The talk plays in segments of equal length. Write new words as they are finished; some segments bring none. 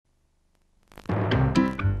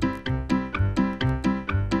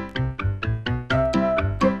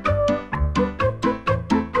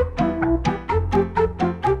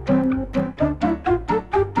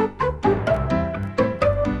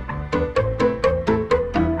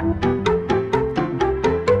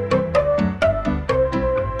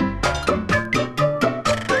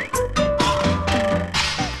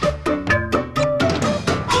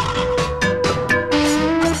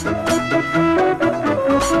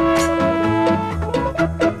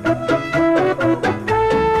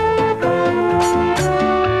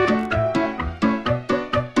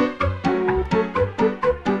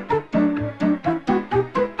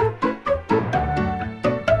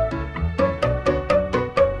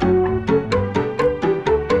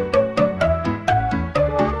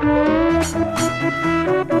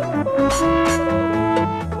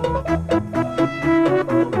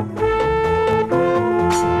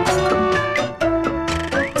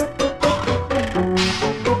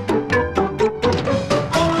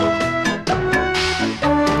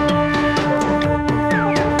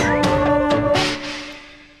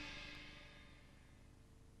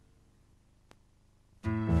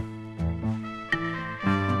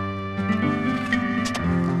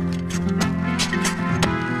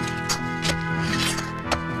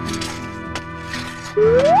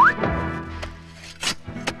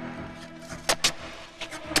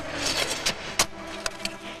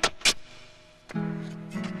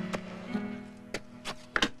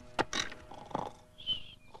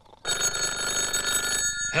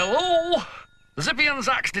Zippi and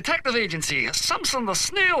Zach's detective agency. Samson the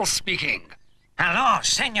Snail speaking. Hello,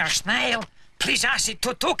 Senor Snail. Please ask the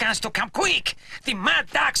two toucans to come quick. The mad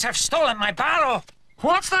dogs have stolen my barrow.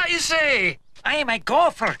 What's that you say? I am a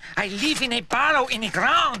gopher. I live in a barrow in the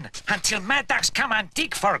ground until mad dogs come and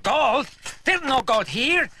dig for gold. There's no gold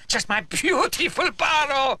here, just my beautiful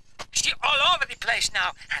barrow. See, all over the place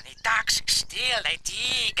now, and the dogs still, they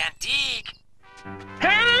dig and dig.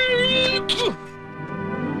 Help!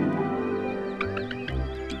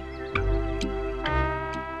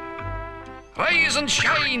 Rise and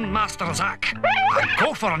shine, Master Zach. A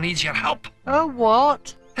gopher needs your help. Oh,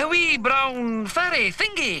 what? A wee brown furry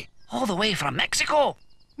thingy, all the way from Mexico.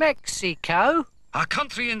 Mexico? A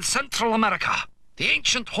country in Central America, the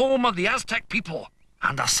ancient home of the Aztec people,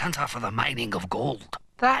 and a centre for the mining of gold.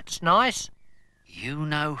 That's nice. You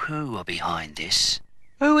know who are behind this.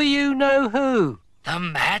 Who are you know who? The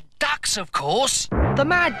Mad Ducks, of course. The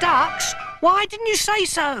Mad Ducks? Why didn't you say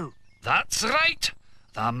so? That's right.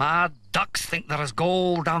 The Mad Ducks think there is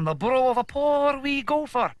gold down the burrow of a poor wee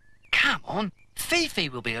gopher. Come on, Fifi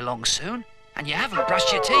will be along soon, and you haven't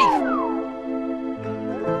brushed your teeth.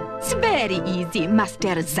 It's very easy,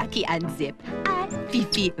 Master Zaki and Zip. And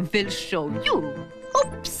Fifi will show you.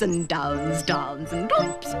 Ups and downs, downs and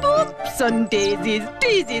ups, boops and daisies,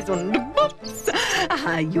 daisies and boops.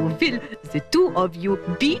 You will, the two of you,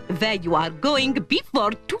 be where you are going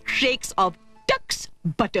before 2 shakes of duck's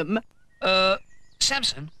bottom.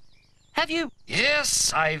 Samson, have you?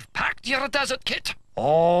 Yes, I've packed your desert kit.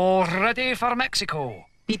 All ready for Mexico.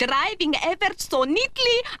 Be driving ever so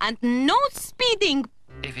neatly and no speeding.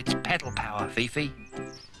 If it's pedal power, Fifi,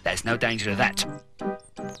 there's no danger of that.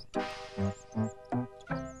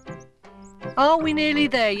 Are we nearly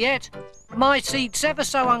there yet? My seat's ever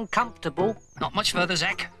so uncomfortable. Not much further,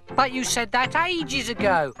 Zach. But you said that ages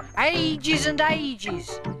ago. Ages and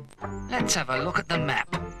ages. Let's have a look at the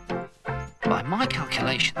map. By my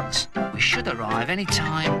calculations, we should arrive any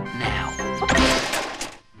time now.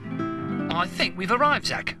 I think we've arrived,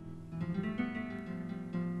 Zach.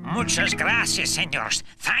 Muchas gracias, senors.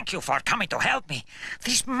 Thank you for coming to help me.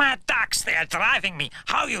 These mad ducks, they are driving me,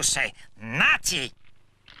 how you say, nutty.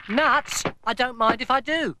 Nuts? I don't mind if I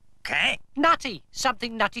do. Okay? Nutty.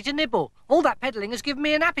 Something nutty to nibble. All that peddling has given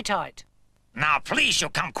me an appetite. Now, please, you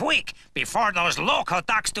come quick before those local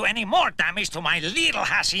ducks do any more damage to my little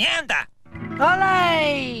hacienda.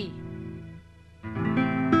 Olé!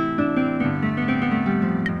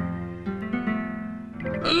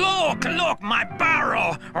 Look, my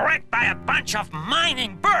barrow, wrecked by a bunch of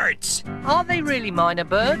mining birds. Are they really minor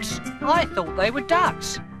birds? I thought they were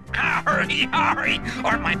ducks. Hurry,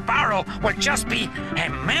 or my barrow will just be a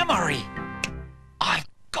memory. I've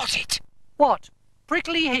got it. What?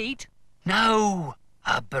 Prickly heat? No,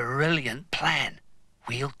 a brilliant plan.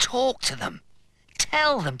 We'll talk to them.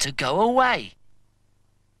 Tell them to go away.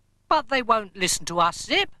 But they won't listen to us,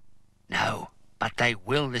 Zip. No, but they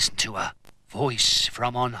will listen to a voice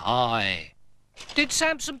from on high. Did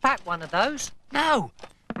Samson pack one of those? No,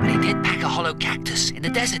 but he did pack a hollow cactus in the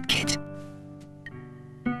desert kit.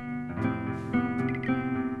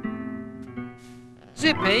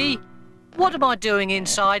 Zippy, what am I doing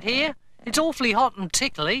inside here? It's awfully hot and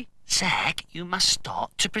tickly. Zach, you must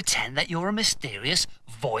start to pretend that you're a mysterious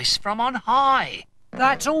voice from on high.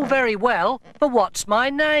 That's all very well, but what's my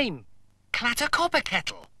name? Clatter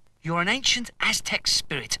Copperkettle. You're an ancient Aztec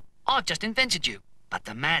spirit. I've just invented you. But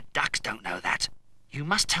the mad ducks don't know that. You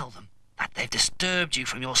must tell them that they've disturbed you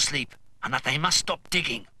from your sleep and that they must stop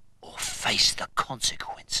digging or face the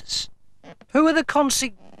consequences. Who are the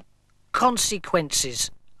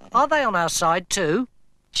consequences? Are they on our side too?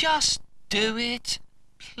 Just do it,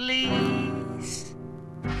 please.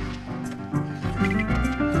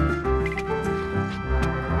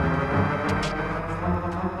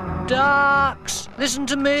 Ducks, listen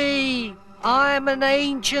to me. I am an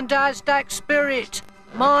ancient Aztec spirit.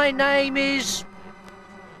 My name is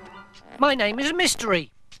a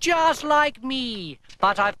mystery, just like me.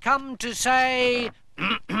 But I've come to say,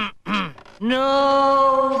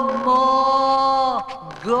 no more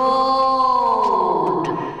gold.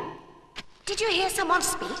 Did you hear someone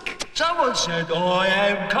speak? Someone said, I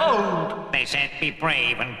am cold. They said be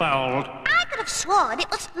brave and bold. I could have sworn it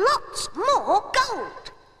was lots more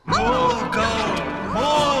gold. More gold,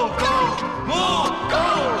 more gold, more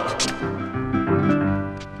gold.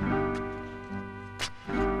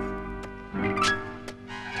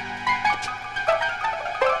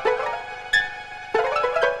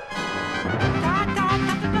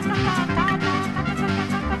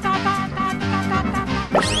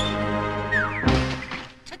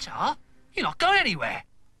 Ta-ta, you're not going anywhere.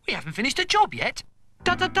 We haven't finished the job yet.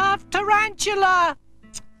 Tarantula!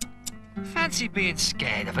 Fancy being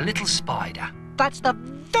scared of a little spider. That's the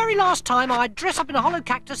very last time I'd dress up in a hollow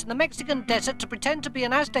cactus in the Mexican desert to pretend to be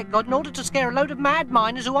an Aztec god in order to scare a load of mad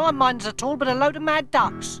miners who aren't miners at all but a load of mad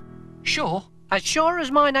ducks. Sure. As sure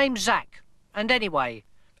as my name's Zach. And anyway,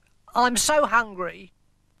 I'm so hungry.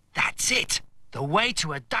 That's it. The way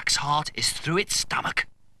to a duck's heart is through its stomach.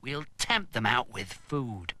 We'll tempt them out with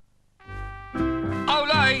food.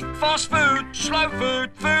 Olay, fast food, slow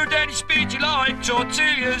food, food any speed you like,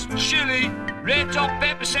 tortillas, chili, red hot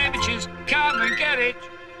pepper sandwiches, come and get it.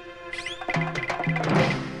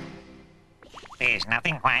 There's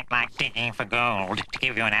nothing quite like digging for gold to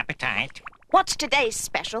give you an appetite. What's today's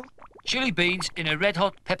special? Chili beans in a red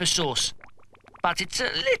hot pepper sauce. But it's a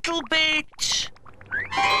little bit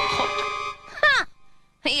hot. Ha!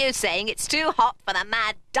 Are you saying it's too hot for the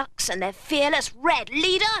mad ducks and their fearless red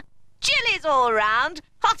leader? Chilies all round,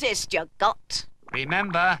 hottest you got.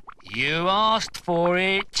 Remember, you asked for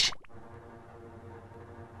it.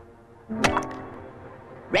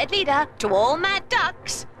 Red leader to all mad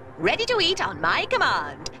ducks, ready to eat on my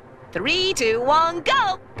command. 3, 2, 1,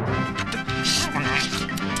 go!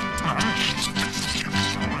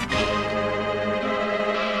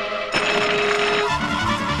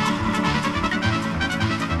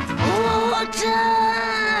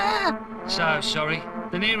 Water! So sorry.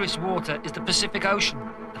 The nearest water is the Pacific Ocean.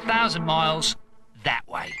 1,000 miles that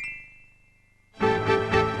way.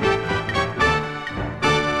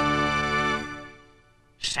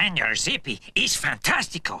 Senor Zippi is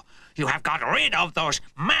fantastico. You have got rid of those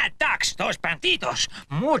mad ducks, those bandidos.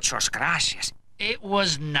 Muchos gracias. It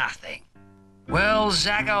was nothing. Well,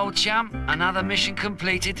 Zach, old chum, another mission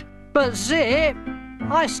completed. But Zip,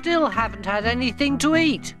 I still haven't had anything to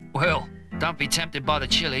eat. Well, don't be tempted by the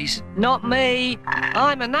chilies. Not me.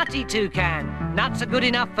 I'm a nutty toucan. Nuts are good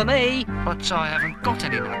enough for me. But I haven't got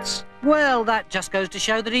any nuts. Well, that just goes to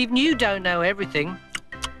show that even you don't know everything.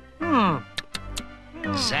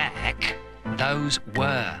 Zach, those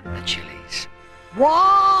were the chilies.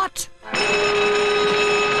 What?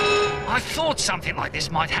 I thought something like this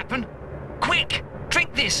might happen. Quick,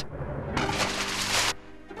 drink this.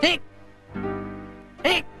 Hick!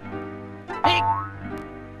 Hick! Hick!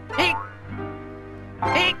 Hick!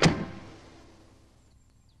 Hick!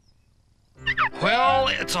 Well,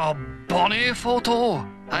 it's a bonny photo.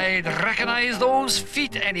 I'd recognise those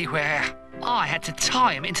feet anywhere. I had to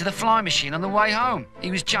tie him into the fly machine on the way home. He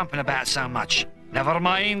was jumping about so much. Never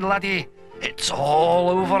mind, laddie. It's all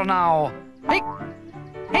over now. Hick!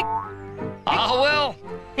 Hick! Ah, well.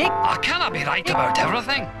 Hick! I cannot be right about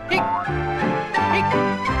everything. Hick! Hick!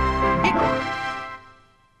 Hick!